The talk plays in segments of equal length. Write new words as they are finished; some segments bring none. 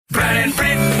and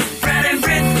Britt. Brad and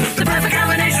Britt, the perfect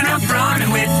combination of brawn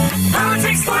and wit.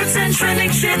 Politics, sports, and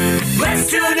trending shit. Let's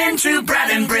tune into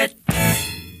Brad and Britt.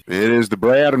 It is the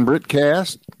Brad and Britt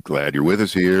cast. Glad you're with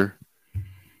us here.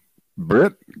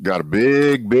 Britt got a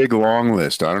big, long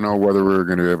list. I don't know whether we're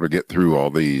going to be able to get through all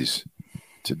these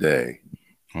today.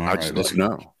 I just don't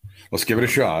know. Let's give it a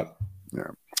shot. Yeah.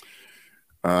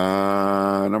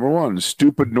 Number one,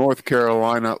 stupid North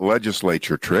Carolina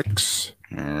legislature tricks.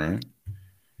 All right.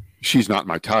 She's not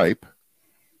my type.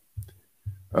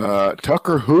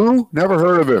 Tucker who? Never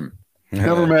heard of him.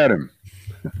 Never met him.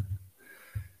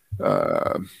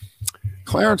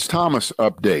 Clarence Thomas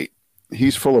update.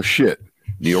 He's full of shit.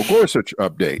 Neil Gorsuch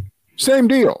update. Same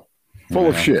deal. Full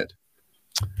of shit.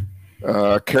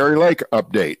 Carrie Lake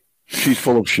update. She's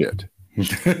full of shit.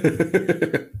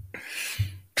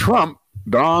 Trump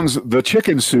dons the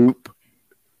chicken soup.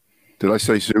 Did I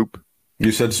say soup?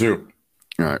 You said soup.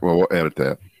 All right. Well, we'll edit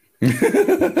that.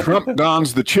 Trump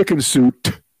dons the chicken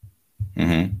suit.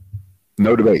 Mm-hmm.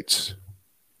 No debates.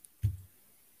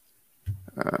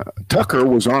 Tucker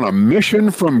was on a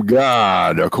mission from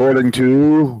God, according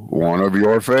to one of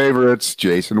your favorites,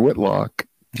 Jason Whitlock.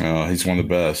 Oh, he's one of the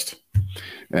best.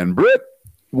 And Britt,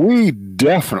 we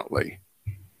definitely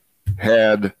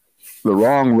had the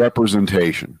wrong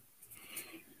representation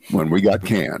when we got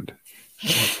canned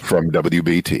from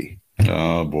WBT.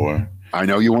 Oh, boy. I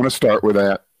know you want to start with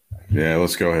that. Yeah,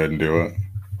 let's go ahead and do it.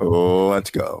 Oh, let's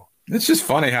go. It's just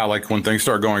funny how, like, when things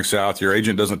start going south, your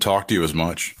agent doesn't talk to you as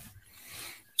much.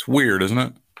 It's weird, isn't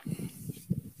it?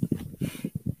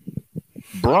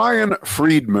 Brian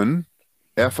Friedman,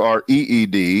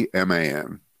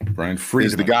 Freedman. Brian Friedman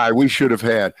is the guy we should have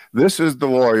had. This is the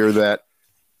lawyer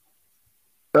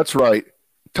that's right,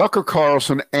 Tucker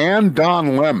Carlson and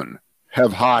Don Lemon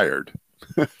have hired.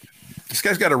 This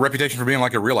guy's got a reputation for being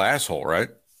like a real asshole, right?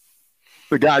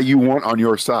 The guy you want on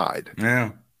your side.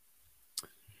 Yeah.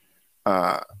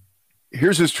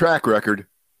 Here's his track record.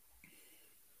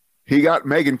 He got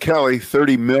Megyn Kelly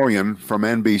 $30 million from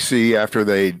NBC after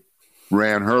they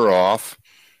ran her off.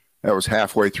 That was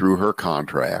halfway through her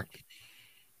contract.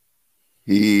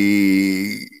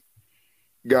 He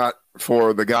got,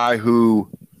 for the guy who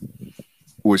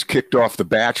was kicked off The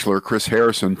Bachelor, Chris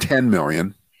Harrison, $10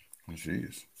 million.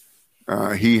 Jeez.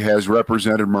 He has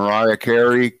represented Mariah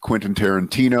Carey, Quentin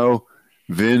Tarantino,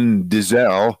 Vin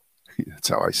Diesel. That's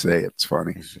how I say it. It's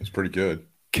funny. It's pretty good.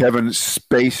 Kevin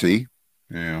Spacey.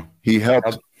 Yeah. He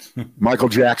helped Michael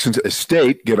Jackson's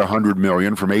estate get $100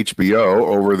 million from HBO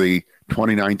over the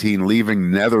 2019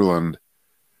 Leaving Netherlands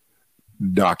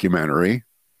documentary.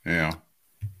 Yeah.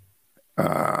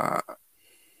 And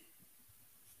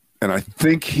I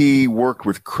think he worked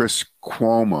with Chris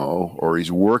Cuomo, or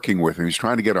he's working with him. He's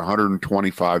trying to get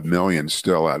 $125 million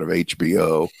still out of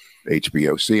HBO,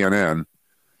 CNN,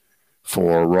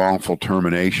 for wrongful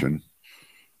termination.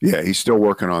 Yeah, he's still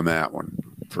working on that one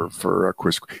for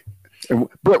Chris.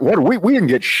 But what we didn't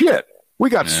get shit. We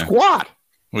got squat.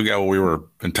 We got what we were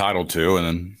entitled to, and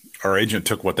then our agent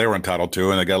took what they were entitled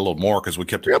to, and they got a little more because we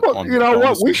kept it. Yeah, but you know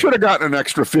what? We should have gotten an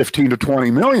extra 15 to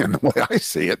 20 million. The way I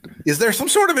see it. Is there some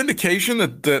sort of indication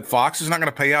that Fox is not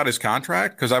going to pay out his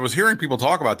contract? Because I was hearing people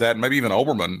talk about that, and maybe even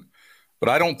Oberman, but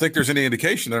I don't think there's any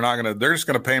indication they're not going to. They're just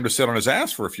going to pay him to sit on his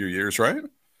ass for a few years, right?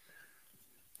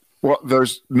 Well,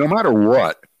 there's no matter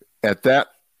what at that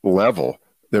level,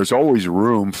 there's always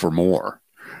room for more.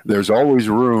 There's always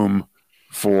room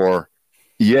for,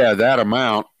 that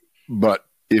amount, but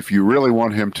if you really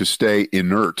want him to stay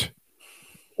inert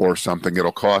or something,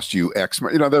 it'll cost you X.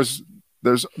 You know,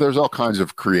 there's all kinds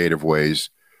of creative ways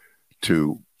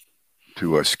to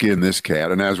skin this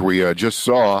cat. And as we just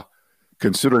saw,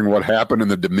 considering what happened in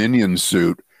the Dominion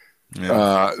suit,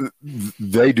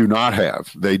 they do not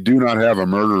have a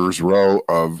murderer's row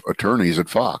of attorneys at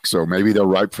Fox. So maybe they're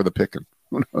ripe for the picking.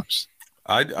 Who knows?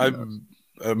 I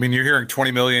mean, you're hearing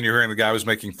 20 million. You're hearing the guy was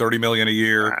making 30 million a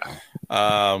year.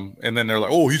 And then they're like,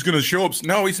 oh, he's going to show up.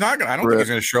 No, he's not going to. I don't think he's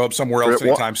going to show up somewhere else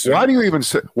anytime soon.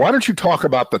 Why don't you talk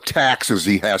about the taxes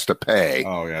he has to pay?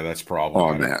 Oh, yeah, that's problem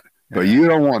on that. But you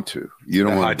don't want to. You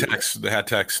don't want to. The high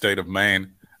tax state of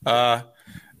Maine.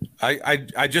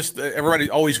 I just everybody's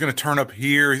always going to turn up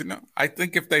here. I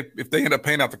think if they end up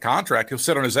paying out the contract, he'll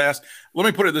sit on his ass. Let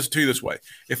me put it to you this way: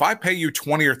 if I pay you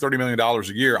 $20 or $30 million a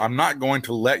year, I'm not going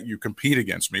to let you compete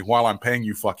against me while I'm paying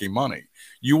you fucking money.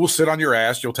 You will sit on your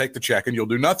ass, you'll take the check, and you'll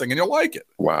do nothing, and you'll like it.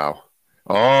 Wow!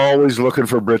 Always looking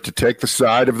for Britt to take the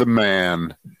side of the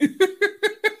man.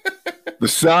 The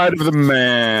side of the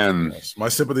man. Yes, my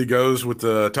sympathy goes with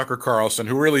Tucker Carlson,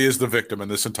 who really is the victim in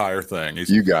this entire thing.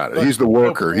 You got it. He's the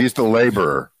worker. He's the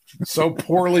laborer. So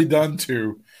poorly done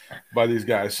to. by these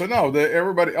guys. So no,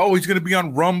 everybody. Oh, he's going to be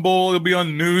on Rumble. He'll be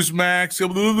on Newsmax.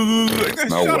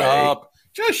 Shut up.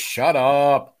 Just shut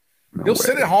up. He'll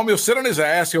sit at home. He'll sit on his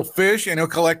ass. He'll fish, and he'll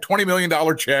collect $20 million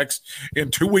checks in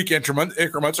 2-week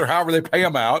increments, or however they pay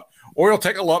him out. Or he'll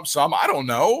take a lump sum. I don't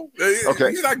know.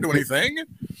 Okay, he's not doing anything.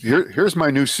 Here's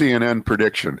my new CNN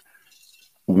prediction: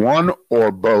 one or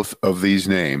both of these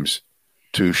names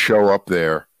to show up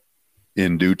there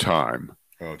in due time.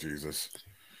 Oh Jesus!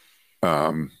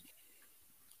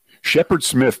 Shepard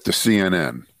Smith to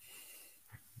CNN.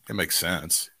 It makes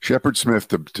sense. Shepard Smith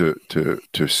to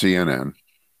CNN.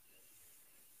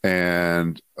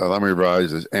 And let me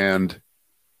revise this. And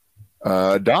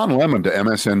Don Lemon to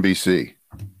MSNBC.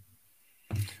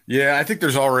 Yeah, I think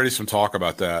there's already some talk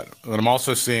about that. And I'm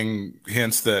also seeing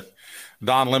hints that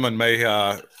Don Lemon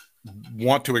may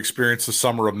want to experience the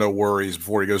summer of no worries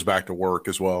before he goes back to work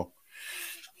as well.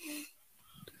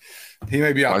 He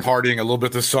may be out partying a little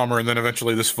bit this summer and then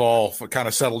eventually this fall kind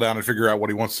of settle down and figure out what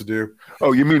he wants to do.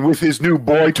 Oh, you mean with his new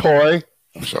boy toy?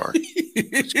 I'm sorry.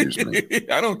 Excuse me.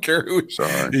 I don't care who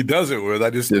he does it with. I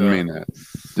just didn't mean that.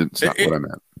 It's not what I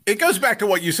meant. It goes back to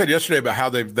what you said yesterday about how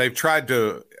they've tried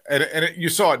to, and you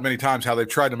saw it many times, how they've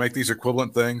tried to make these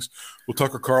equivalent things. Well,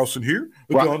 Tucker Carlson here,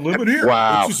 Don Lemon here.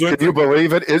 Wow. Can you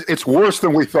believe it? It's worse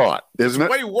than we thought, isn't it?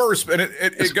 Way worse. And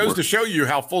it goes to show you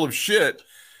how full of shit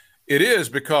it is,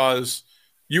 because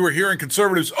you were hearing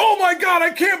conservatives, oh my God,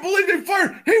 I can't believe they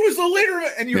fired. He was the leader of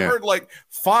it. And you heard like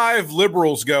 5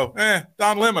 liberals go,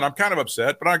 Don Lemon, I'm kind of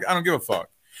upset, but I don't give a fuck.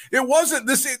 It wasn't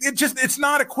this. It's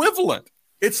not equivalent.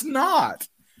 It's not.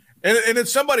 And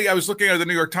it's somebody, I was looking at the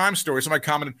New York Times story, somebody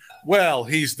commented, well,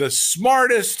 he's the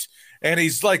smartest and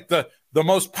he's like the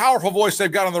most powerful voice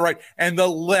they've got on the right. And the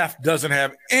left doesn't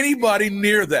have anybody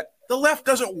near that. The left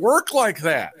doesn't work like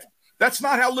that. That's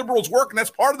not how liberals work, and that's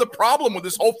part of the problem with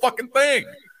this whole fucking thing.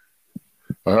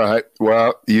 All right.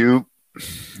 Well, you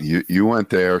went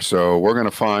there, so we're going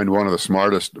to find one of the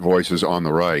smartest voices on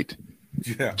the right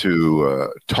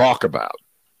to talk about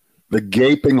the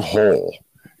gaping hole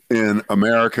in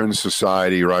American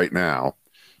society right now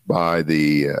by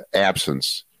the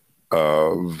absence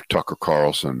of Tucker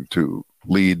Carlson to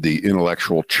lead the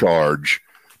intellectual charge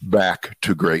back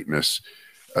to greatness.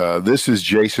 This is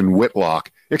Jason Whitlock.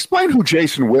 Explain who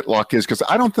Jason Whitlock is, because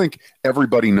I don't think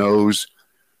everybody knows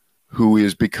who he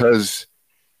is, because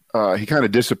he kind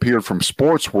of disappeared from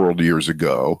sports world years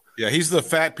ago. Yeah, he's the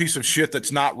fat piece of shit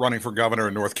that's not running for governor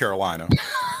in North Carolina.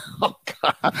 Oh,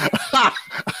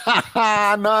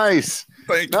 nice.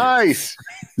 Thank you. Nice.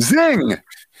 Zing.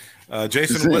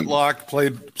 Jason Whitlock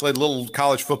played a little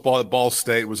college football at Ball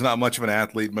State, was not much of an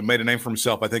athlete, but made a name for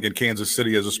himself, I think, in Kansas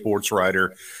City as a sports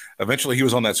writer. Eventually, he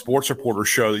was on that sports reporter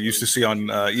show that you used to see on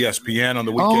ESPN on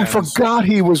the weekends. Oh, I forgot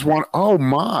he was one. Oh,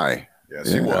 my.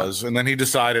 Yes, he was. And then he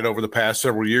decided over the past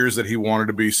several years that he wanted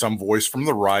to be some voice from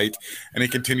the right, and he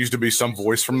continues to be some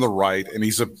voice from the right, and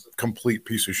he's a complete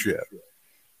piece of shit.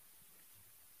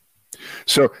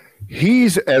 So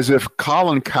he's as if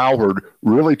Colin Cowherd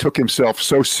really took himself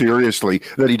so seriously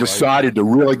that he decided to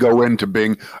really go into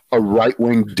being a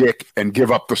right-wing dick and give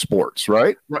up the sports,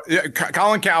 right? Yeah,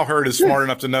 Colin Cowherd is smart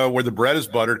enough to know where the bread is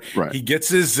buttered. Right. He gets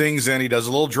his zings in, he does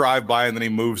a little drive-by, and then he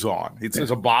moves on. It's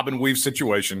a bob and weave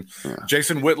situation. Yeah.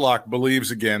 Jason Whitlock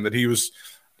believes, again, that he was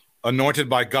anointed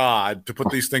by God to put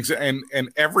these things in. And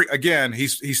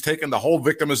he's taken the whole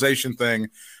victimization thing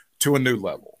to a new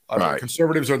level. Right.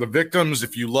 Conservatives are the victims.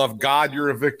 If you love God, you're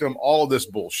a victim. All of this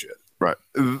bullshit. Right.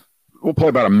 We'll play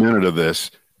about a minute of this,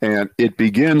 and it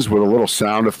begins with a little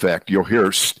sound effect. You'll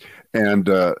hear, and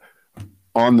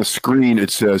on the screen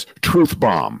it says "truth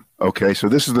bomb." Okay, so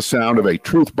this is the sound of a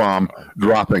truth bomb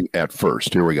dropping at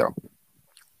first. Here we go.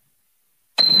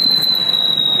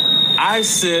 I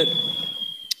sit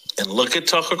and look at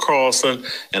Tucker Carlson,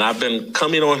 and I've been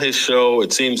coming on his show,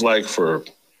 it seems like, for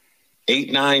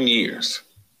 8-9 years.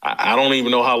 I don't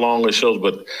even know how long it shows,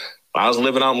 but I was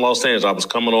living out in Los Angeles. I was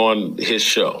coming on his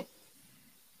show.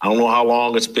 I don't know how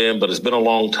long it's been, but it's been a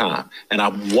long time. And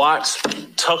I've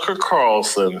watched Tucker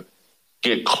Carlson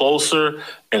get closer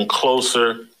and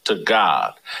closer to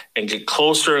God and get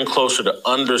closer and closer to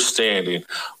understanding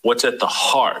what's at the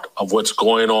heart of what's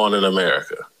going on in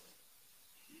America.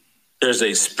 There's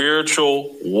a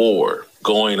spiritual war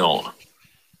going on.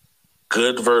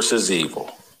 Good versus evil.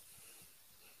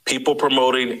 People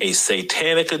promoting a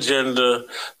satanic agenda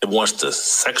that wants to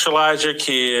sexualize your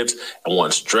kids and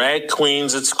wants drag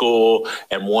queens at school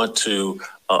and want to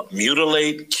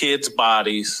mutilate kids'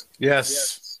 bodies.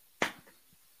 Yes.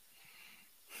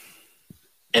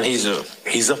 And he's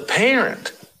a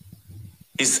parent.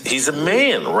 He's a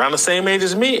man around the same age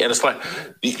as me. And it's like,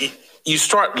 you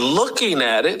start looking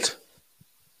at it,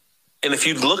 and if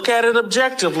you look at it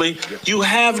objectively, you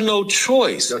have no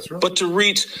choice but to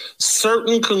reach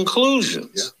certain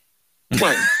conclusions.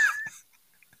 Like,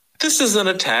 this is an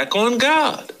attack on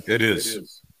God. It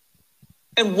is.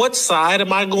 And what side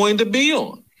am I going to be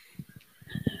on?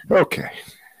 Okay.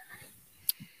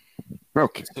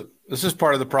 This is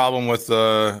part of the problem with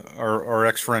our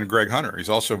ex-friend Greg Hunter. He's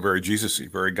also very Jesus-y,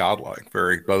 very godlike,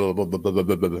 very blah, blah, blah, blah, blah,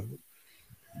 blah, blah.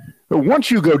 But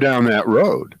once you go down that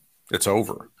road, it's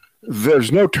over.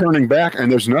 There's no turning back,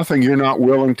 and there's nothing you're not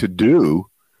willing to do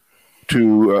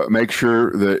to make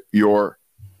sure that your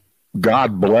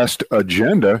God-blessed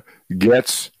agenda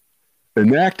gets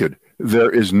enacted.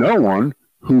 There is no one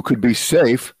who could be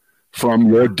safe from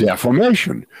your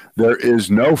defamation. There is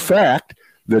no fact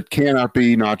that cannot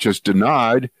be not just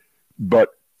denied, but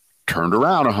turned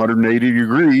around 180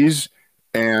 degrees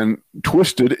and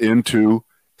twisted into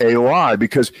a lie.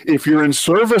 Because if you're in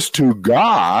service to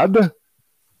God,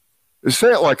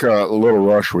 say it like a Little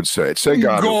Rush would say it. Say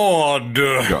God. God.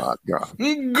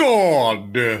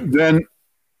 Then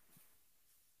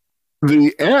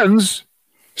the ends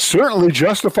certainly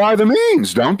justify the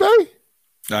means, don't they?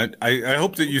 I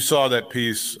hope that you saw that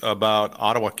piece about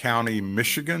Ottawa County,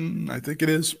 Michigan, I think it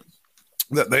is.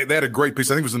 They had a great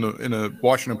piece. I think it was in a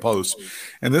Washington Post.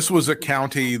 And this was a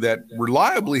county that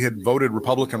reliably had voted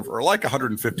Republican for like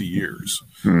 150 years.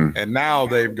 And now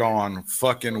they've gone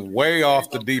fucking way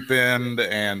off the deep end.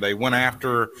 And they went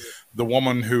after the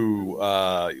woman who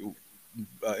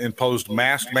imposed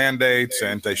mask mandates,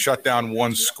 and they shut down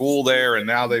one school there. And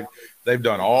now they've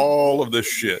done all of this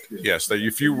shit. Yes, they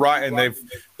used to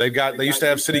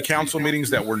have city council meetings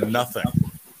that were nothing.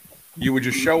 You would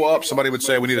just show up, somebody would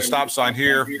say, we need a stop sign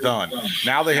here, done.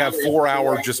 Now they have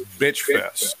 4-hour just bitch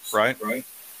fest, right?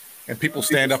 And people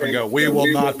stand up and go, we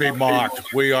will not be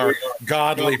mocked. We are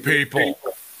godly people.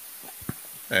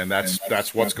 And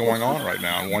that's what's going on right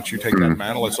now. And once you take that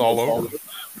mantle, it's all over.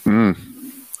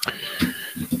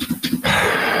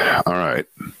 All right.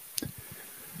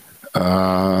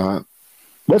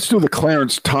 Let's do the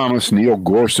Clarence Thomas, Neil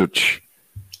Gorsuch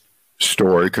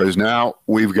story, because now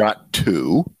we've got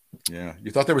two. Yeah, you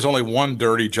thought there was only one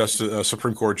dirty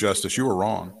Supreme Court justice. You were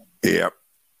wrong. Yep.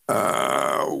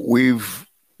 We've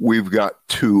got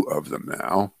two of them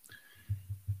now.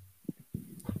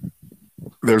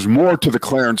 There's more to the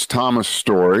Clarence Thomas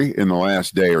story in the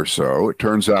last day or so. It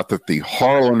turns out that the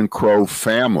Harlan Crow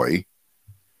family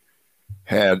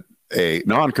had a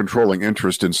non-controlling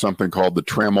interest in something called the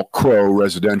Trammell Crow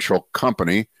Residential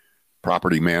Company,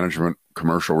 property management,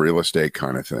 commercial real estate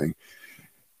kind of thing.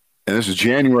 And this is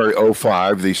January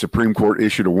 2005. The Supreme Court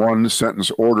issued a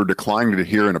one-sentence order declining to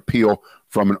hear an appeal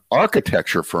from an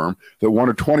architecture firm that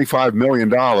wanted $25 million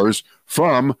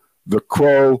from the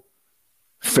Crow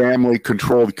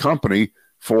family-controlled company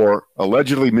for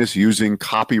allegedly misusing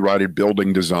copyrighted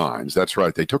building designs. That's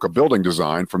right. They took a building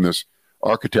design from this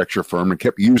architecture firm and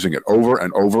kept using it over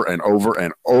and over and over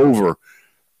and over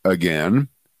again.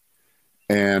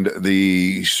 And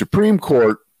the Supreme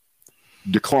Court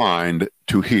declined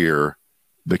to hear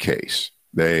the case.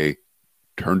 They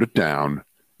turned it down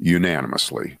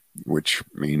unanimously, which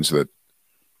means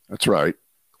that's right,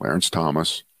 Clarence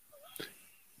Thomas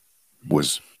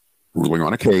was ruling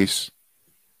on a case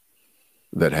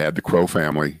that had the Crow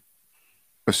family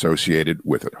associated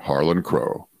with it. Harlan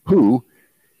Crow, who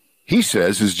he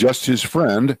says is just his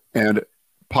friend, and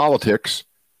politics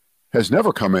has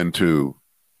never come into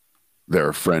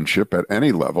their friendship at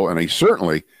any level, and he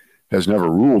certainly has never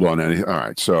ruled on anything. All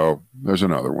right, so there's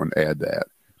another one. Add that.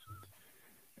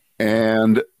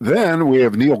 And then we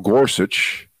have Neil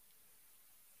Gorsuch,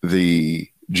 the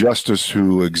justice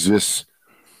who exists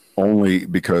only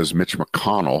because Mitch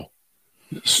McConnell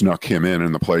snuck him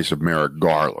in the place of Merrick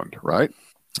Garland, right?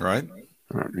 Right.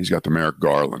 All right, he's got the Merrick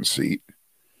Garland seat.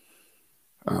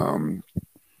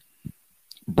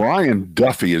 Brian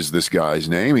Duffy is this guy's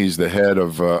name. He's the head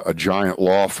of a giant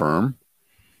law firm.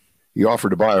 He offered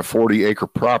to buy a 40-acre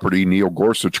property Neil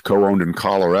Gorsuch co-owned in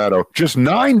Colorado just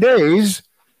 9 days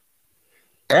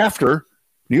after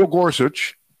Neil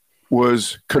Gorsuch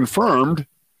was confirmed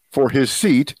for his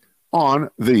seat on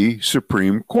the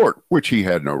Supreme Court, which he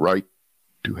had no right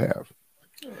to have.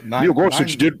 Neil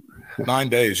Gorsuch did 9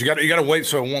 days. You got to wait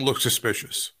so it won't look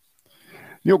suspicious.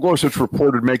 Neil Gorsuch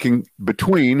reported making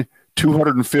between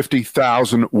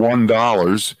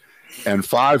 $250,001 and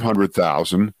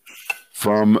 $500,000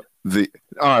 from the.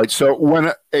 All right, so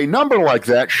when a number like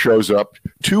that shows up,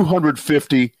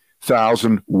 $250,000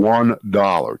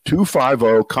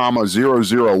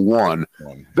 $250,001.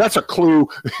 That's a clue.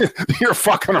 You're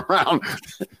fucking around.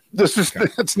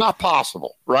 It's not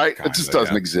possible, right? It just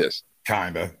doesn't exist.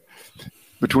 Kinda.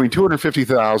 Between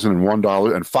 $250,000 and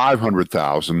 $1 and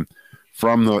 $500,000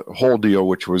 from the whole deal,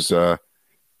 which was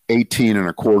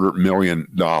 $18.25 million,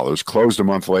 closed a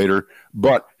month later.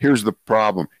 But here's the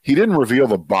problem: he didn't reveal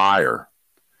the buyer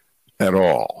at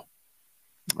all.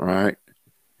 All right,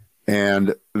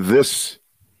 and this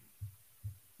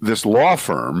law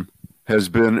firm has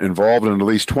been involved in at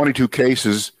least 22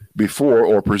 cases before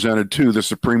or presented to the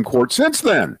Supreme Court since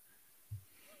then.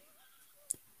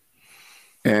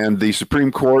 And the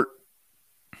Supreme Court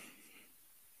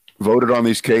voted on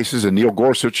these cases, and Neil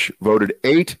Gorsuch voted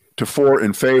 8-4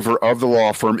 in favor of the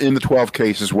law firm in the 12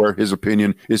 cases where his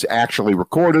opinion is actually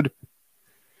recorded.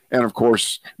 And of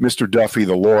course, Mr. Duffy,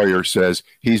 the lawyer, says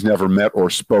he's never met or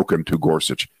spoken to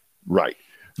Gorsuch. Right.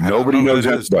 Nobody knows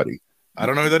anybody. I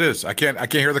don't know who that is. I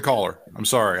can't hear the caller. I'm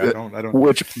sorry. I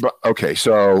don't. Okay,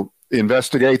 so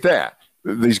investigate that.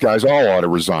 These guys all ought to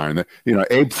resign.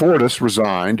 Abe Fortas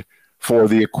resigned for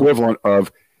the equivalent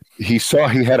of, he saw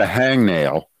he had a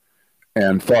hangnail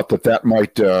and thought that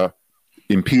might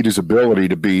impede his ability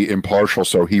to be impartial,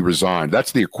 so he resigned.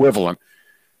 That's the equivalent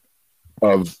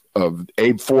of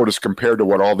Abe Fortas compared to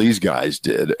what all these guys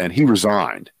did, and he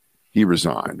resigned. We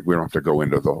don't have to go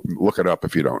into look it up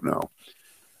if you don't know.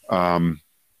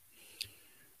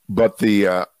 But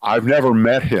the I've never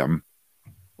met him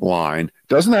line,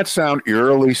 doesn't that sound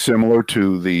eerily similar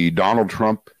to the Donald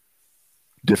Trump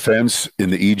defense in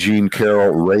the E. Jean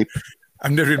Carroll rape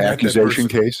accusation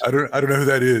case? I don't know who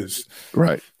that is.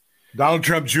 Right. Donald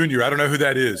Trump Jr. I don't know who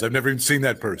that is. I've never even seen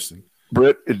that person.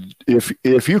 Britt,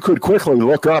 if you could quickly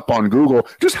look up on Google,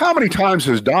 just how many times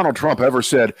has Donald Trump ever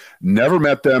said, never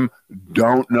met them,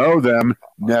 don't know them,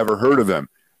 never heard of them?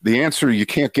 The answer, you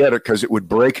can't get it because it would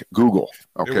break Google.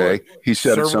 Okay. He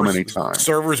said it so many times.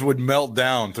 Servers would melt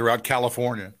down throughout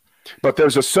California. But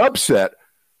there's a subset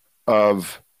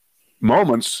of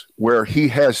moments where he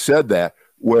has said that,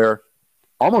 where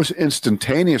almost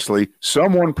instantaneously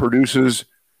someone produces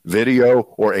video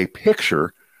or a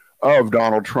picture of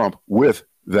Donald Trump with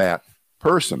that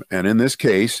person. And in this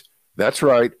case, that's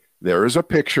right, there is a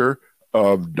picture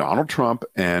of Donald Trump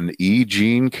and E.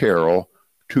 Jean Carroll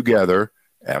together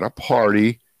at a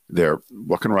party. They're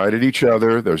looking right at each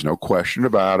other. There's no question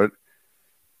about it.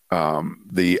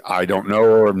 The I don't know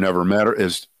or have never met her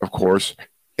is, of course,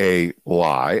 a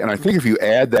lie. And I think if you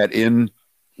add that in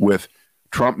with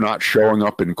Trump not showing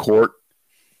up in court,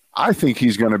 I think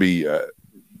he's going to be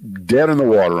dead in the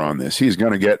water on this. He's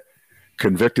going to get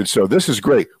convicted. So this is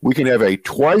great. We can have a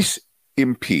twice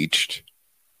impeached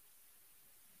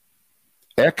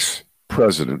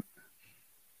ex-president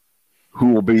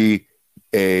who will be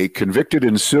convicted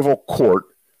in civil court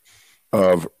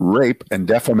of rape and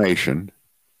defamation,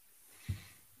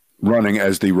 running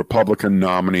as the Republican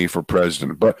nominee for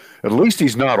president. But at least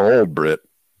he's not old, Britt.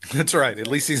 That's right. At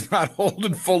least he's not old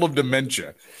and full of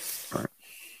dementia. Right.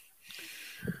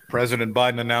 President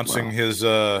Biden announcing his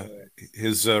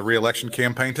re-election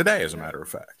campaign today, as a matter of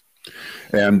fact.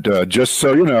 And just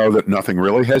so you know that nothing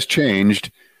really has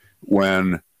changed,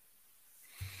 when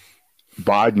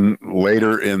Biden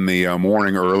later in the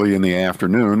morning, early in the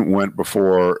afternoon, went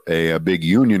before a big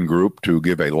union group to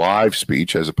give a live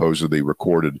speech as opposed to the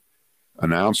recorded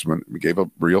announcement. He gave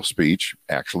a real speech,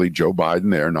 actually Joe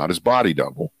Biden there, not his body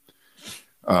double.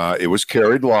 It was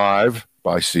carried live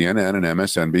by CNN and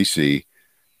MSNBC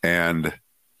and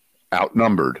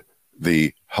outnumbered.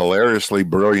 The hilariously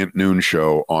brilliant noon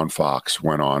show on Fox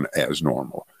went on as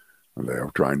normal. They were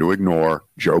trying to ignore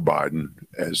Joe Biden,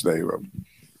 as they of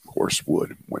course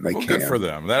would when they can. Good for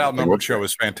them. That outnumbered show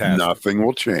is fantastic. Nothing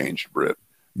will change, Britt.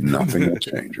 Nothing will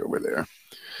change over there.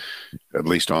 At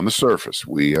least on the surface.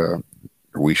 We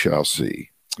shall see.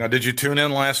 Now, did you tune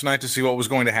in last night to see what was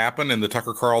going to happen in the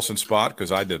Tucker Carlson spot?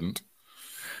 Because I didn't.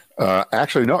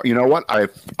 Actually, no. You know what?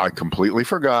 I completely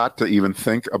forgot to even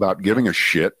think about giving a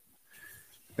shit.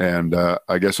 And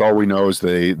I guess all we know is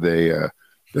they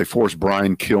forced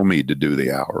Brian Kilmeade to do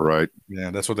the hour, right?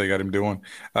 Yeah, that's what they got him doing.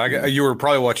 You were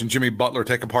probably watching Jimmy Butler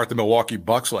take apart the Milwaukee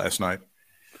Bucks last night.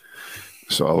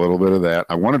 Saw a little bit of that.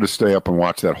 I wanted to stay up and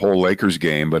watch that whole Lakers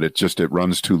game, but it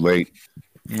runs too late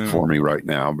for me right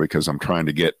now because I'm trying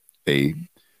to get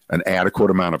an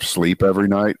adequate amount of sleep every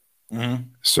night. Mm-hmm.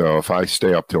 So if I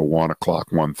stay up till 1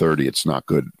 o'clock, 1:30, it's not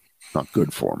good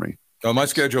for me. Oh, my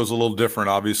schedule is a little different,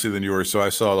 obviously, than yours, so I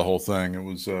saw the whole thing. It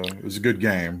was a good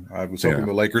game. I was hoping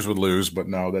the Lakers would lose, but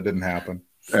no, that didn't happen.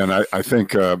 And I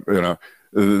think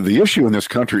the issue in this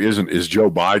country isn't is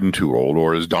Joe Biden too old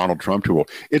or is Donald Trump too old.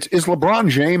 Is LeBron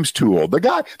James too old? The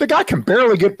guy can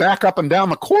barely get back up and down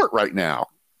the court right now.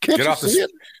 Can't you see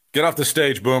it? Get off the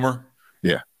stage, Boomer.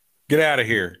 Yeah. Get out of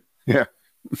here. Yeah.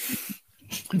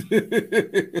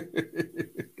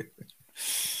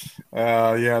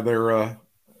 Yeah, they're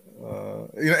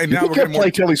and now we're going to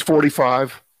play till he's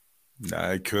 45.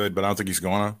 Nah, he could, but I don't think he's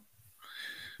going to.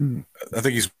 I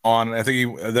think he's on. I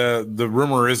think the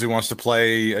rumor is he wants to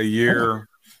play a year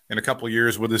in a couple of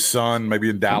years with his son, maybe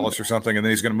in Dallas or something, and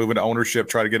then he's going to move into ownership,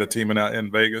 try to get a team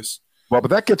in Vegas. Well, but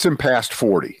that gets him past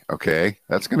 40. Okay,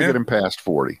 that's going to get him past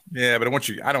 40. Yeah, but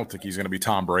I don't think he's going to be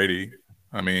Tom Brady.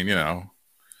 I mean,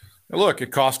 look,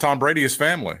 it cost Tom Brady his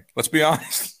family. Let's be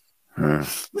honest.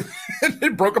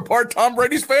 It broke apart Tom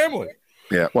Brady's family.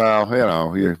 Yeah, well,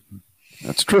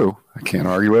 that's true. I can't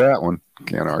argue with that one.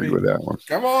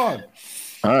 Come on.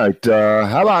 All right.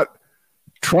 How about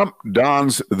Trump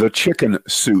dons the chicken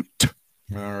suit?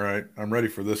 All right. I'm ready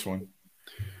for this one.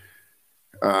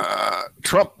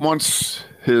 Trump wants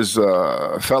his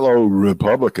fellow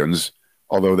Republicans,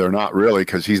 although they're not really,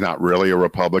 because he's not really a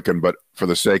Republican, but for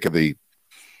the sake of the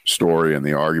story and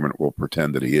the argument, we'll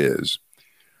pretend that he is.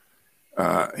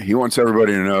 He wants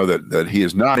everybody to know that he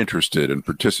is not interested in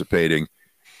participating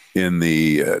in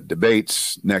the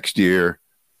debates next year,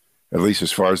 at least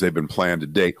as far as they've been planned to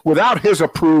date, without his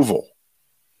approval.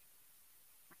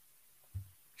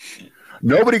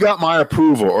 Nobody got my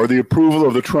approval or the approval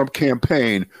of the Trump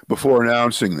campaign before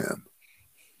announcing them.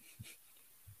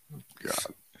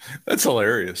 God. That's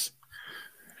hilarious.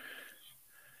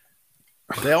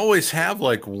 They always have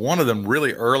like one of them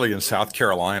really early in South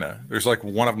Carolina. There's like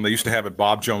one of them they used to have at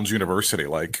Bob Jones University.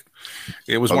 Like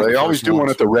it was. They always do one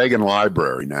at the Reagan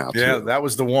Library now. Yeah, too. That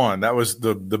was the one. That was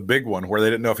the big one where they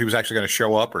didn't know if he was actually going to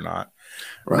show up or not.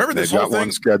 Right. Remember this whole thing?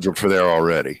 One scheduled for there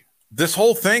already. This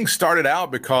whole thing started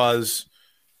out because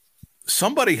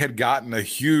somebody had gotten a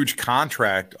huge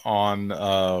contract on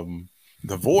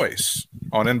The Voice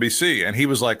on NBC, and he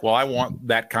was like, "Well, I want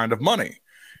that kind of money.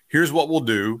 Here's what we'll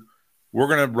do." I'm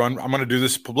going to do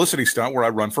this publicity stunt where I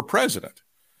run for president.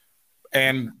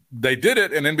 And they did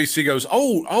it. And NBC goes,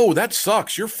 oh, that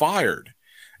sucks. You're fired.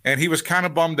 And he was kind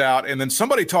of bummed out. And then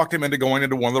somebody talked him into going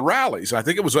into one of the rallies. I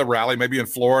think it was a rally maybe in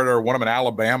Florida or one of them in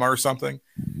Alabama or something.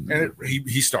 And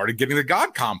he started getting the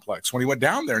God complex when he went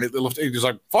down there. And he was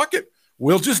like, fuck it.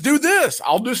 We'll just do this.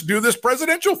 I'll just do this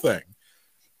presidential thing.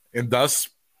 And thus,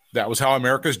 that was how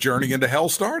America's journey into hell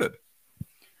started.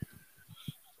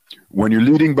 When you're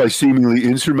leading by seemingly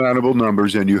insurmountable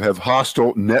numbers and you have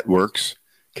hostile networks,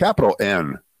 capital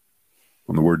N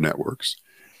on the word networks,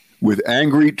 with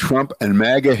angry Trump and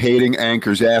MAGA hating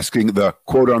anchors asking the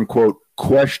quote unquote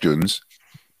questions,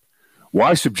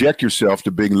 why subject yourself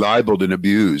to being libeled and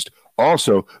abused?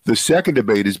 Also, the second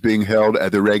debate is being held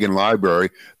at the Reagan Library,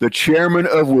 the chairman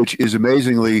of which is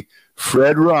amazingly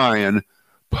Fred Ryan,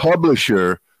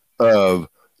 publisher of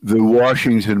the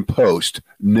Washington Post.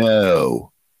 No.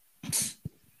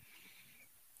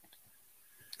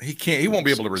 He won't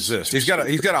be able to resist. He's got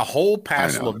a whole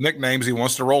passel of nicknames he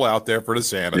wants to roll out there for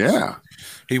DeSantis. Yeah.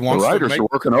 He wants the writers are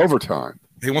working overtime.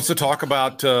 He wants to talk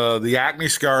about the acne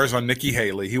scars on Nikki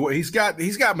Haley. He's got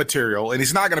material, and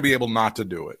he's not going to be able not to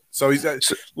do it. So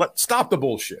let's stop the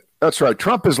bullshit. That's right.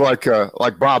 Trump is like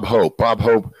Bob Hope. Bob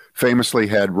Hope famously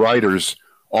had writers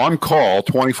on call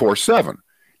 24/7.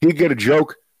 He'd get a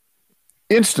joke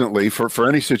instantly for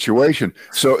any situation.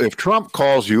 So if Trump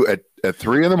calls you at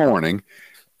 3 a.m.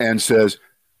 and says,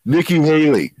 Nikki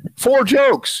Haley, 4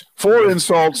 jokes, 4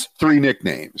 insults, 3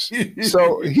 nicknames.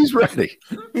 So he's ready.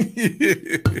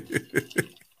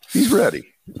 He's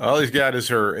ready. All he's got is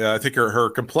her. I think her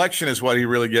complexion is what he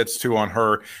really gets to on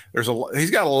her.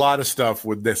 He's got a lot of stuff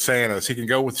with DeSantis. He can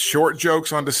go with short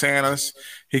jokes on DeSantis.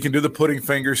 He can do the putting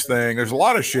fingers thing. There's a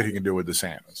lot of shit he can do with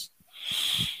DeSantis.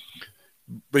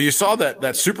 But you saw that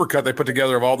supercut they put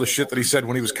together of all the shit that he said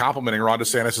when he was complimenting Ron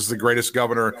DeSantis as the greatest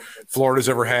governor Florida's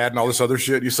ever had and all this other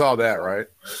shit. You saw that, right?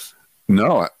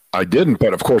 No, I didn't.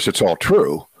 But of course, it's all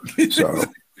true. So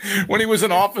when he was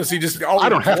in office, he just I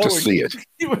don't have to see it.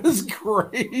 He was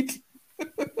great.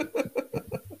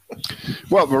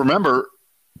 Well, remember,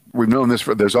 we've known this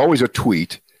there's always a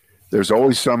tweet. There's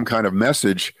always some kind of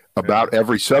message about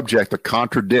every subject that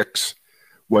contradicts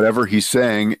whatever he's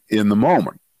saying in the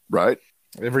moment, right?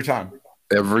 Every time.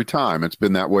 It's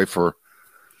been that way for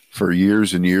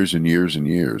years and years and years and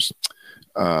years.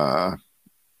 What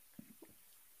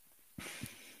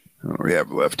do we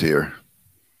have left here?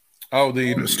 Oh,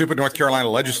 the stupid North Carolina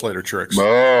legislator tricks.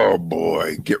 Oh,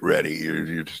 boy. Get ready.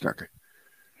 You're just not going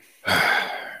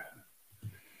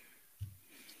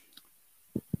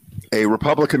a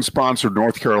Republican-sponsored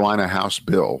North Carolina House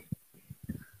bill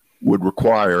would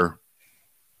require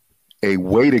a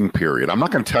waiting period. I'm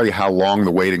not going to tell you how long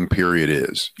the waiting period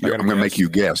is. I'm going to make you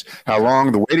guess how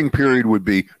long the waiting period would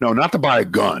be. No, not to buy a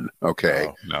gun.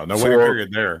 Okay. No waiting period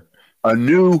there. A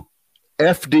new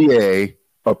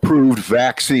FDA-approved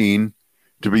vaccine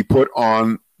to be put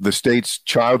on the state's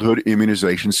childhood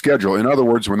immunization schedule. In other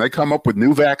words, when they come up with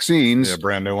new vaccines,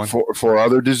 brand new one for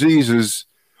other diseases,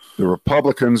 the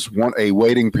Republicans want a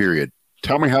waiting period.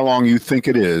 Tell me how long you think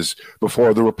it is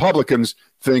before the Republicans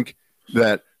think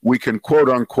that we can, quote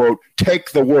unquote,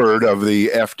 take the word of the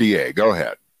FDA. Go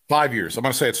ahead. 5 years. I'm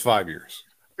going to say it's 5 years.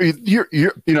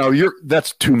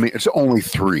 That's too many. It's only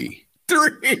 3.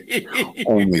 3.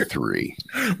 Only 3.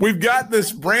 We've got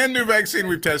this brand new vaccine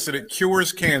we've tested. It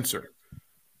cures cancer.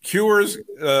 Cures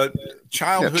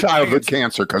childhood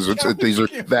cancer because these are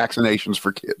vaccinations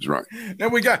for kids, right?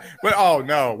 Then we can't.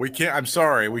 I'm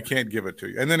sorry, we can't give it to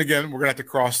you. And then again, we're gonna have to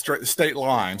cross state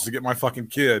lines to get my fucking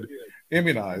kid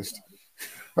immunized.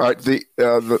 All right,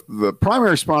 the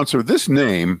primary sponsor. This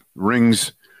name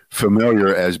rings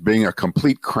familiar as being a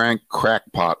complete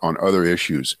crackpot on other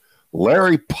issues.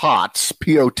 Larry Potts,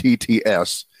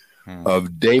 Potts,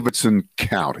 of Davidson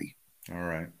County. All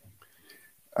right.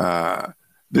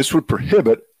 This would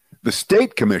prohibit the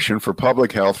State Commission for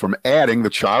Public Health from adding the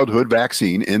childhood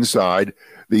vaccine inside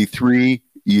the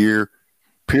 3-year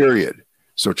period.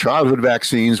 So childhood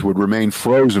vaccines would remain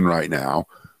frozen right now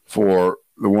for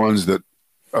the ones that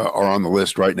are on the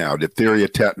list right now: diphtheria,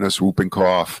 tetanus, whooping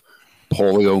cough,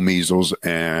 polio, measles,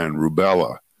 and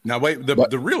rubella. Now, wait.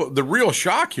 The real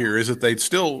shock here is that they'd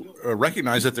still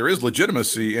recognize that there is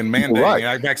legitimacy in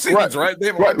mandating vaccines, right?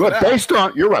 You're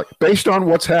right. Based on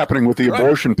what's happening with the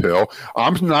abortion pill,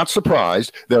 I'm not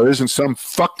surprised there isn't some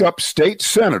fucked up state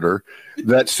senator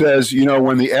that says,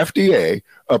 when the FDA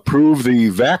approved the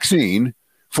vaccine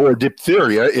for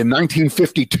diphtheria in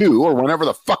 1952 or whenever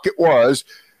the fuck it was,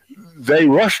 they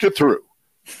rushed it through,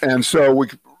 and so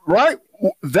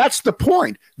that's the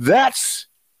point. That's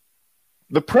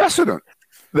the precedent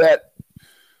that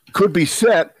could be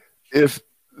set if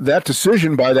that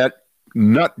decision by that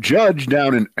nut judge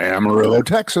down in Amarillo,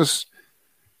 Texas,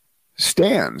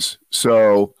 stands.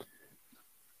 So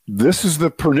this is the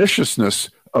perniciousness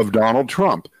of Donald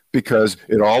Trump, because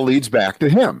it all leads back to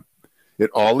him. It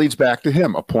all leads back to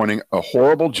him appointing a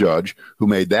horrible judge who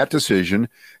made that decision.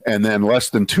 And then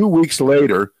less than 2 weeks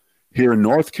later, here in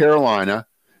North Carolina,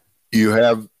 you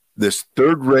have this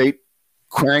third-rate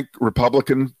crank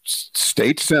Republican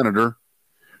state senator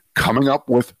coming up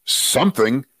with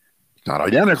something not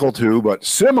identical to, but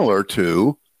similar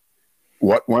to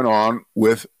what went on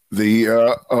with the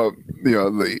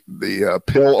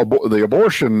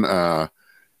abortion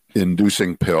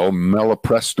inducing pill,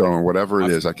 Melaprestone or whatever it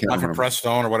is. I can't remember.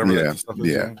 Melaprestone or whatever.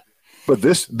 Yeah. But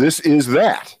this is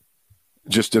that,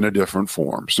 just in a different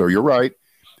form. So you're right.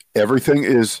 Everything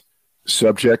is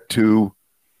subject to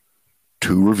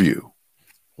review.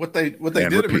 What they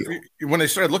did when they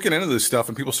started looking into this stuff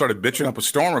and people started bitching up a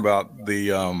storm about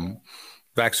the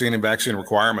vaccine and vaccine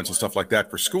requirements and stuff like that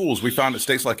for schools, we found that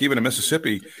states like even in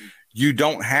Mississippi, you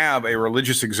don't have a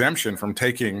religious exemption from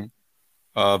taking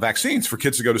vaccines for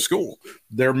kids to go to school.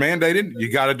 They're mandated.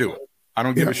 You got to do it. I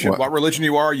don't give a shit what religion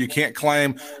you are. You can't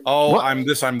claim, I'm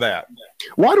this, I'm that.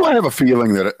 Why do I have a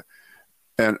feeling that,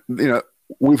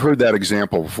 we've heard that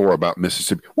example before about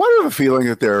Mississippi. Why do I have a feeling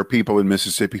that there are people in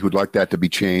Mississippi who'd like that to be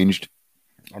changed?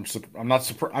 I'm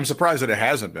surprised that it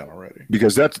hasn't been already.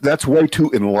 Because that's way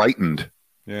too enlightened.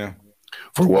 Yeah.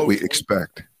 For what we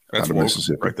expect out of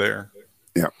Mississippi. Right there.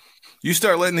 Yeah. You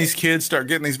start letting these kids start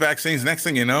getting these vaccines. Next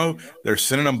thing you know, they're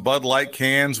sending them Bud Light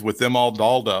cans with them all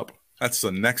dolled up. That's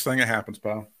the next thing that happens,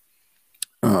 pal.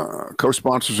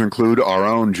 Co-sponsors include our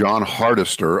own John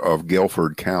Hardister of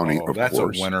Guilford County. That's a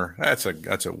winner. That's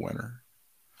a winner.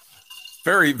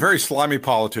 Very, very slimy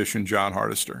politician, John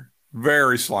Hardister.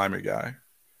 Very slimy guy.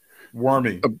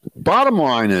 Wormy. Bottom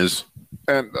line is,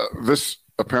 and this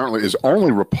apparently is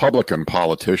only Republican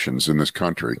politicians in this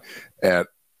country at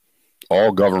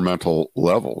all governmental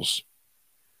levels.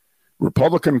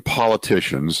 Republican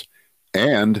politicians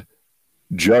and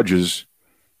judges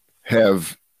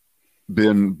have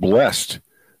been blessed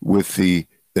with the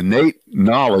innate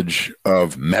knowledge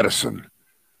of medicine,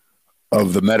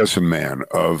 of the medicine man,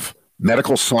 of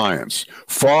medical science,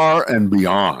 far and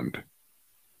beyond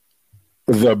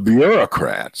the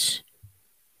bureaucrats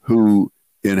who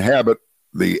inhabit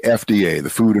the FDA, the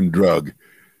Food and Drug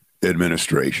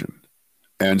Administration.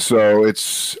 And so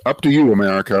it's up to you,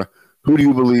 America. Who do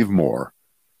you believe more?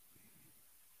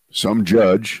 Some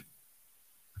judge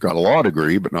got a law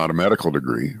degree, but not a medical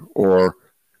degree, or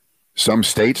some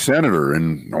state senator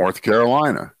in North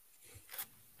Carolina.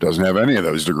 Doesn't have any of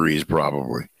those degrees,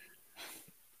 probably.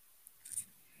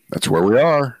 That's where we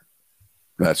are.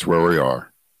 That's where we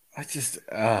are. I just,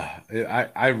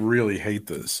 I really hate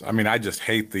this. I mean, I just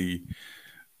hate the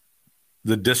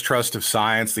distrust of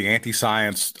science, the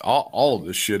anti-science, all of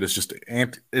this shit is just,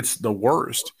 it's the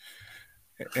worst.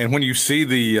 And when you see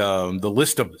the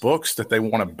list of books that they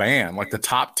want to ban, like the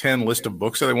top 10 list of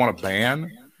books that they want to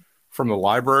ban from the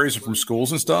libraries and from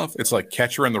schools and stuff, it's like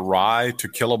Catcher in the Rye, To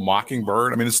Kill a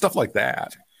Mockingbird. I mean, it's stuff like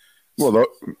that. Well,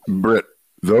 Britt,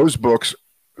 those books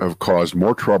have caused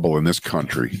more trouble in this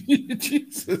country.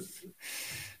 Jesus.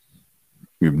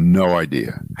 You have no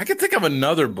idea. I can think of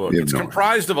another book. It's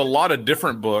comprised of a lot of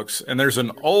different books, and there's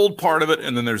an old part of it,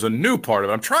 and then there's a new part of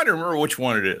it. I'm trying to remember which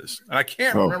one it is, and I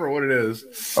can't remember what it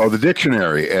is. Oh, the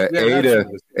dictionary, A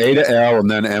to L, and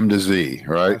then M to Z,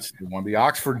 right? That's the one, the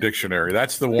Oxford Dictionary.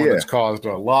 That's the one that's caused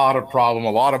a lot of problem,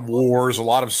 a lot of wars, a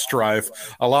lot of strife,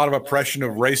 a lot of oppression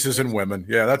of races and women.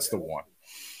 Yeah, that's the one.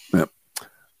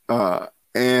 Yep.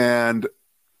 And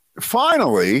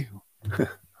finally, at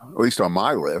least on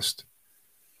my list,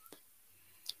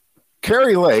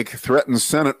 Kari Lake threatens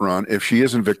Senate run if she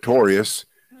isn't victorious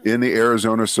in the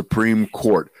Arizona Supreme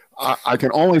Court. I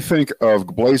can only think of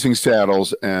Blazing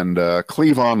Saddles and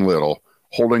Cleavon Little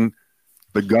holding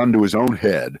the gun to his own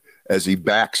head as he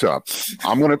backs up.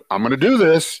 I'm gonna do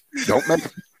this.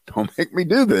 Don't make me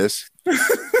do this.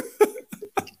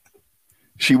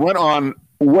 She went on.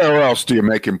 Where else do you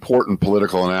make important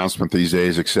political announcement these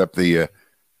days except the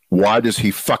why does he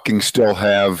fucking still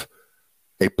have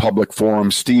a public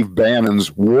forum, Steve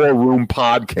Bannon's War Room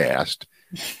podcast?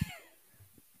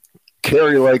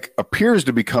 Kari Lake appears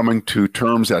to be coming to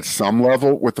terms at some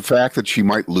level with the fact that she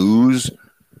might lose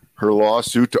her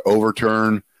lawsuit to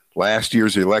overturn last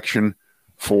year's election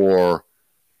for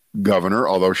governor,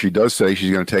 although she does say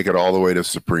she's going to take it all the way to the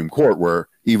Supreme Court, where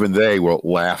even they will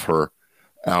laugh her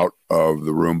out of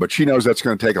the room. But she knows that's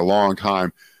going to take a long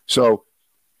time. So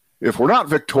if we're not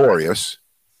victorious,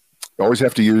 you always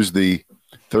have to use the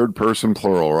third person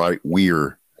plural, right?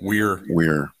 We're.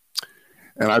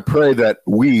 And I pray that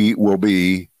we will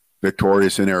be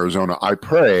victorious in Arizona. I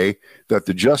pray that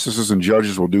the justices and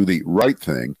judges will do the right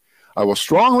thing. I will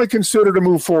strongly consider to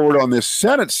move forward on this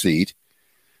Senate seat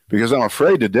because I'm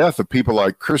afraid to death of people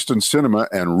like Kyrsten Sinema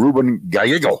and Ruben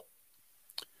Gallego.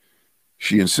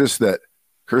 She insists that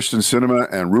Kyrsten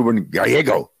Sinema and Ruben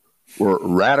Gallego were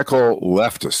radical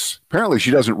leftists. Apparently,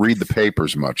 she doesn't read the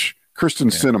papers much.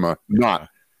 Kyrsten Sinema, not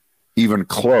even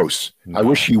close. No. I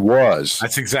wish she was.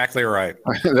 That's exactly right.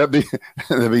 that'd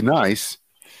be nice.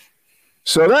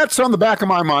 So that's on the back of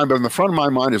my mind, but in the front of my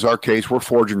mind is our case. We're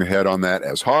forging ahead on that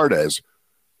as hard as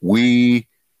we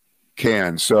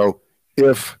can. So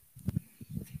if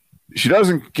she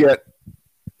doesn't get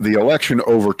the election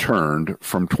overturned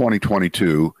from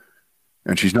 2022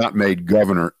 and she's not made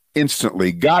governor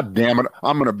instantly, God damn it,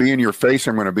 I'm going to be in your face.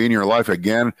 I'm going to be in your life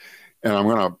again, and I'm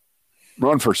going to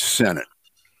run for Senate.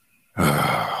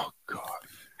 Oh, God.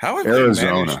 How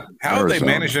have they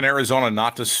managed in Arizona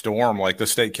not to storm like the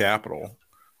state capitol?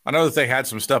 I know that they had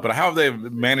some stuff, but how have they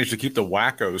managed to keep the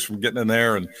wackos from getting in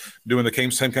there and doing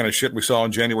the same kind of shit we saw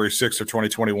on January 6th of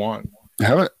 2021?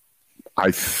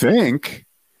 I think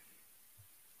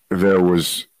there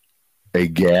was a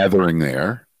gathering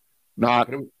there, not,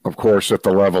 of course, at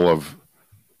the level of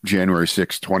January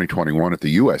 6th, 2021 at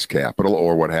the U.S. Capitol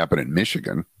or what happened in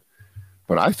Michigan,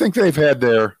 but I think they've had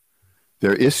their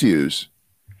issues.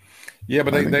 Yeah,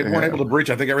 but they weren't able to breach.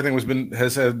 I think everything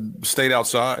has stayed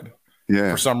outside.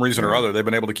 Yeah, for some reason or other, they've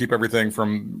been able to keep everything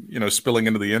from spilling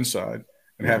into the inside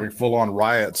and having full-on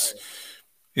riots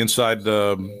inside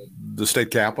the state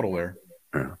capitol there.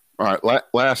 Yeah. All right,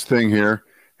 last thing here,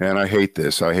 and I hate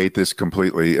this. I hate this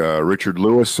completely. Richard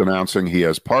Lewis announcing he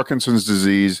has Parkinson's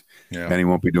disease and he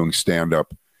won't be doing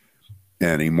stand-up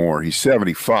anymore. He's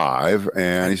 75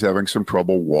 and he's having some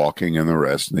trouble walking and the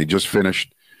rest. And they just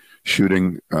finished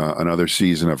shooting another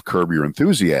season of Curb Your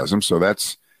Enthusiasm, so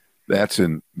that's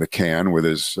in the can with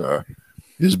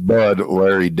his bud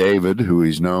Larry David, who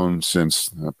he's known since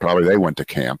probably they went to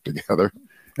camp together,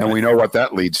 and we know what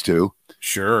that leads to.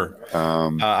 Sure.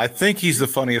 I think he's the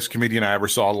funniest comedian I ever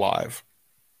saw live.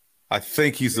 I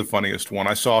think he's the funniest one.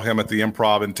 I saw him at the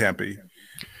Improv in Tempe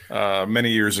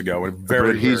many years ago.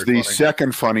 He's the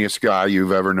second funniest guy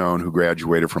you've ever known who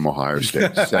graduated from Ohio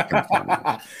State. Second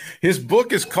funniest. His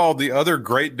book is called The Other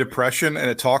Great Depression, and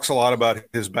it talks a lot about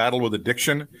his battle with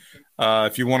addiction.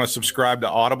 If you want to subscribe to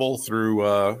Audible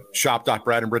through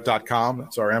shop.bradandbritt.com,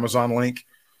 that's our Amazon link.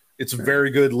 It's a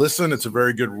very good listen. It's a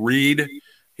very good read.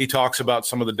 He talks about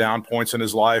some of the down points in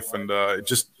his life, and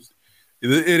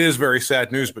It is very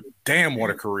sad news, but damn, what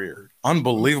a career.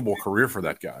 Unbelievable career for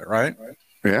that guy, right?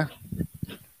 Yeah.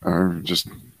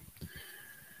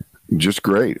 Just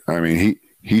great. I mean,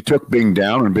 he took being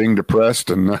down and being depressed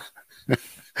and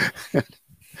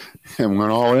and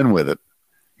went all in with it.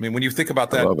 I mean, when you think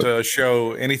about that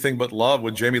show, Anything But Love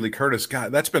with Jamie Lee Curtis,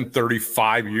 God, that's been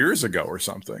 35 years ago or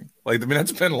something. Like, I mean,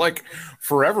 that's been like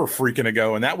forever freaking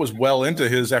ago. And that was well into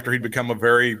his, after he'd become a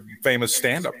very famous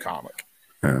stand-up comic.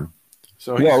 Yeah.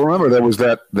 So well, remember there was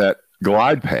that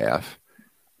glide path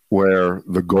where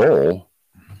the goal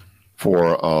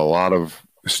for a lot of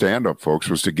stand-up folks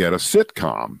was to get a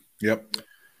sitcom. Yep.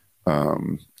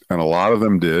 And a lot of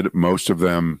them did. Most of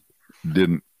them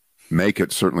didn't make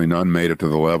it. Certainly none made it to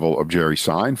the level of Jerry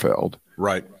Seinfeld.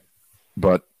 Right.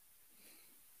 But,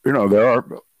 you know, there are,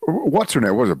 what's her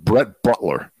name? Was it Brett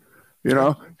Butler? You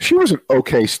know, she was an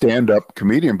okay stand-up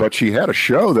comedian, but she had a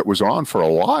show that was on for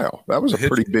a while. That was a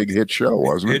pretty big hit show,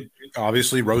 wasn't it?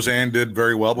 Obviously, Roseanne did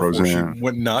very well before she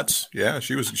went nuts. Yeah,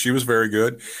 she was very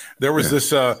good. There was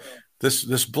this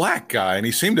black guy, and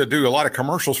he seemed to do a lot of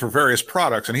commercials for various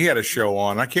products, and he had a show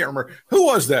on. I can't remember. Who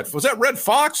was that? Was that Red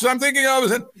Fox I'm thinking of?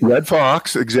 Is it Red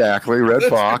Fox? Exactly, Red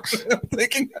Fox. I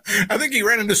think he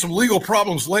ran into some legal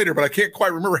problems later, but I can't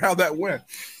quite remember how that went.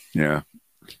 Yeah.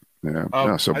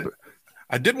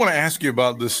 I did want to ask you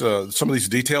about this. Some of these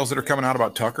details that are coming out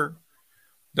about Tucker.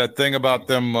 That thing about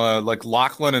them, like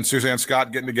Lachlan and Suzanne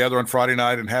Scott getting together on Friday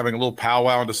night and having a little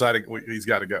powwow and deciding he's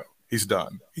got to go. He's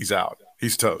done. He's out.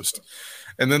 He's toast.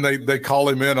 And then they call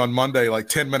him in on Monday, like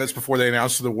 10 minutes before they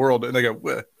announce to the world, and they go,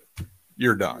 well,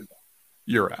 "You're done.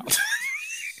 You're out."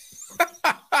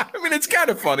 I mean, it's kind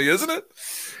of funny, isn't it?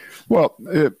 Well,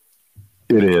 it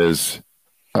is.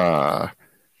 But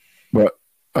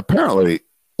apparently,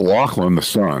 Lachlan, the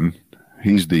son,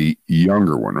 he's the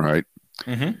younger one, right?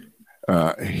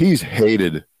 Mm-hmm. He's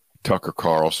hated Tucker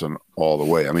Carlson all the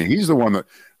way. I mean, he's the one that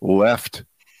left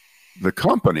the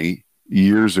company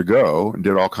years ago and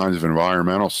did all kinds of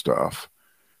environmental stuff,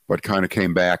 but kind of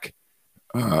came back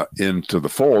into the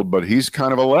fold. But he's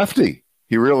kind of a lefty.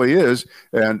 He really is.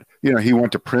 And, you know, he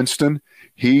went to Princeton.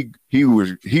 He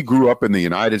grew up in the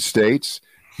United States.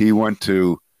 He went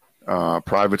to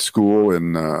private school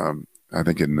in, I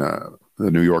think in the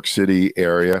New York City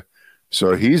area.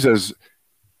 So he's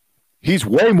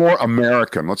way more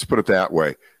American, let's put it that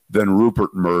way, than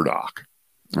Rupert Murdoch.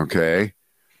 Okay?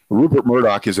 Rupert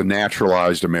Murdoch is a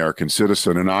naturalized American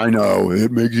citizen, and I know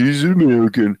it makes he's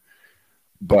American,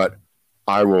 but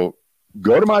I will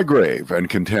go to my grave and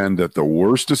contend that the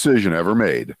worst decision ever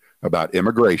made about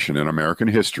immigration in American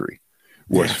history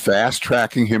was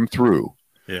fast-tracking him through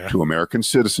to American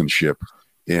citizenship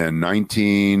in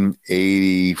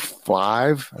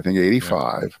 1985, I think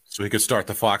 85. Yeah. So he could start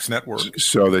the Fox network.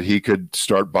 So that he could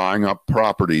start buying up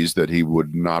properties that he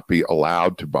would not be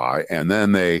allowed to buy. And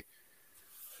then they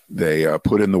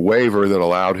put in the waiver that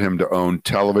allowed him to own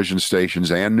television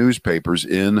stations and newspapers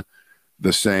in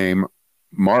the same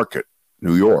market,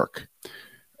 New York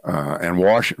and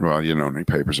Washington. Well, you know, any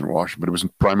papers in Washington, but it was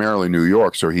primarily New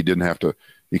York. So he didn't have to,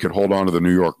 he could hold on to the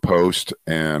New York Post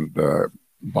and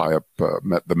buy up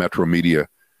the Metro Media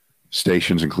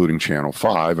stations, including Channel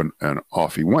 5, and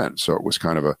off he went. So it was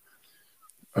kind of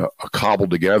a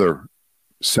cobbled together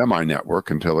semi-network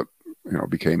until it, you know,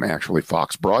 became actually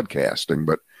Fox Broadcasting.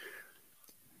 But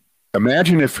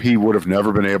imagine if he would have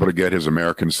never been able to get his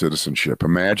American citizenship.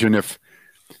 Imagine if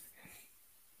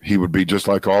he would be just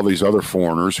like all these other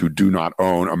foreigners who do not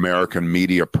own American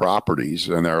media properties.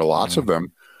 And there are lots of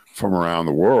them from around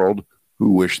the world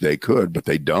who wish they could, but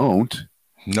they don't.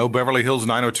 No Beverly Hills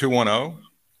 90210.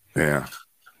 Yeah.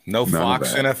 No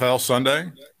Fox NFL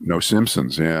Sunday. No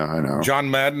Simpsons. Yeah, I know. John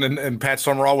Madden and Pat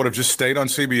Summerall would have just stayed on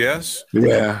CBS.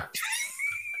 Yeah.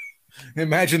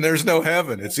 Imagine there's no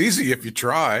heaven. It's easy if you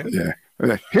try. Yeah.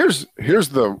 Here's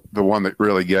the one that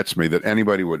really gets me, that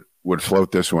anybody would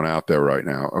float this one out there right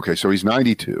now. Okay, so he's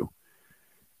 92,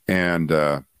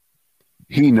 and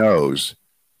he knows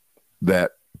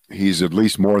that he's at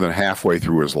least more than halfway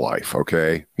through his life.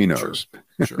 Okay, he knows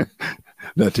sure.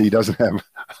 that he doesn't have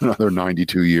another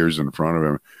 92 years in front of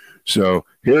him. So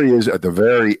here he is at the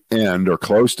very end, or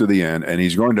close to the end, and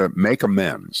he's going to make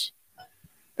amends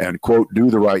and, quote, do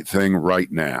the right thing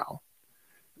right now,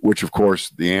 which, of course,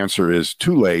 the answer is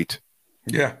too late.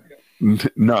 Yeah.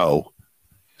 No,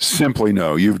 simply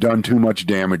no. You've done too much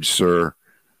damage, sir.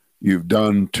 You've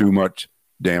done too much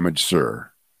damage,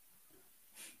 sir.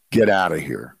 Get out of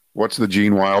here. What's the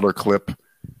Gene Wilder clip?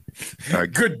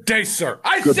 Good day, sir.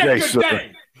 Good day,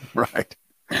 sir. Right.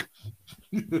 I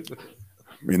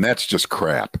mean, that's just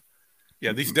crap.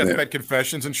 Yeah, these deathbed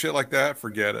confessions and shit like that,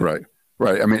 forget it. Right.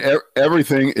 Right. I mean,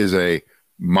 everything is a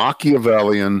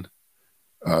Machiavellian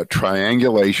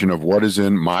triangulation of what is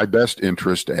in my best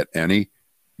interest at any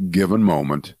given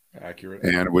moment. Accurate.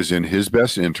 And it was in his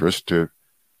best interest to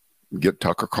get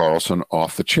Tucker Carlson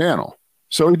off the channel.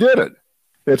 So he did it.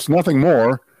 It's nothing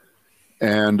more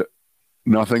and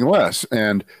nothing less.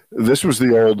 And this was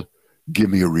the old, give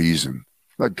me a reason.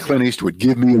 Like Clint Eastwood,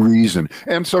 give me a reason.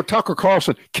 And so Tucker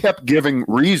Carlson kept giving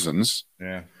reasons,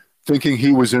 thinking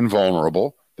he was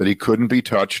invulnerable, that he couldn't be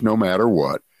touched no matter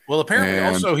what. Well, apparently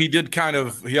also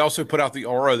he also put out the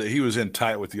aura that he was in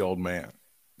tight with the old man.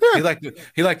 Yeah. He liked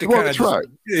to Well, kind that's of right.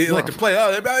 He liked to play.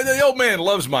 Oh, the old man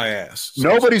loves my ass. So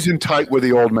Nobody's in tight with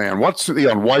the old man. What's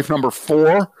on wife number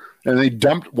 4? And they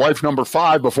dumped wife number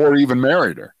 5 before he even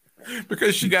married her.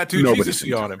 Because she got too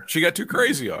Jesus-y on him. She got too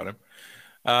crazy on him.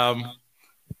 I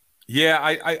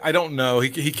don't know.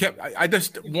 He kept. I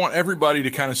just want everybody to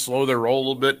kind of slow their roll a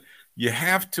little bit. You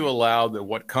have to allow that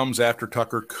what comes after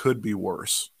Tucker could be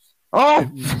worse. Oh,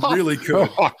 it really could.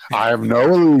 I have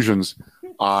no illusions.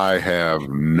 I have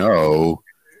no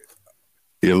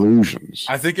illusions.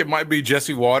 I think it might be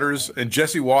Jesse Waters, and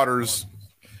Jesse Waters,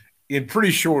 in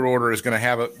pretty short order, is going to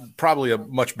have probably a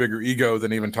much bigger ego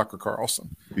than even Tucker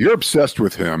Carlson. You're obsessed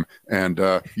with him, and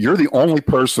you're the only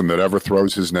person that ever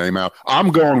throws his name out. I'm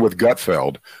going with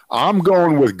Gutfeld.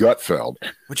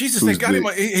 But Jesus, they got him.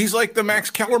 He's like the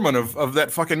Max Kellerman of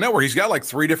that fucking network. He's got like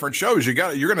 3 different shows. You're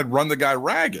going to run the guy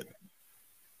ragged.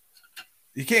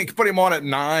 You can't put him on at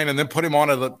 9 and then put him on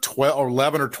at 12 or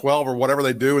 11 or 12 or whatever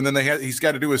they do, and then he's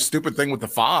got to do his stupid thing with the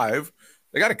 5.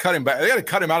 They got to cut him back. They got to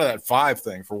cut him out of that 5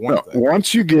 thing for one thing.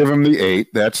 Once you give him the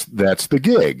 8, that's the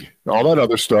gig. All that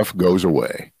other stuff goes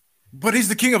away. But he's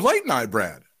the king of late night,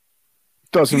 Brad.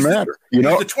 Doesn't matter. You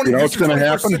know what's going to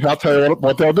happen? I'll tell you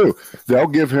what they'll do. They'll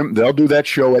do that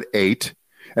show at 8,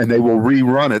 and they will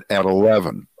rerun it at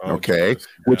 11. Okay,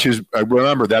 which is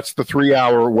remember that's the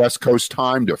 3-hour West Coast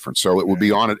time difference. So it will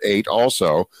be on at 8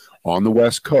 also on the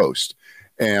West Coast,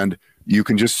 and you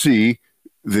can just see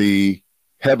the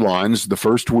headlines the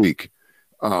first week.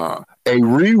 A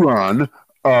rerun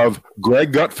of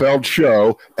Greg Gutfeld's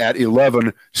show at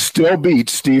 11 still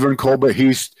beats Stephen Colbert.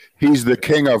 He's the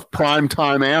king of prime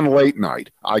time and late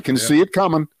night. I can see it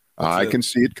coming.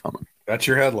 That's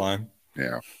your headline.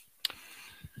 Yeah.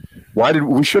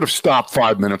 We should have stopped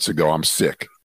 5 minutes ago? I'm sick.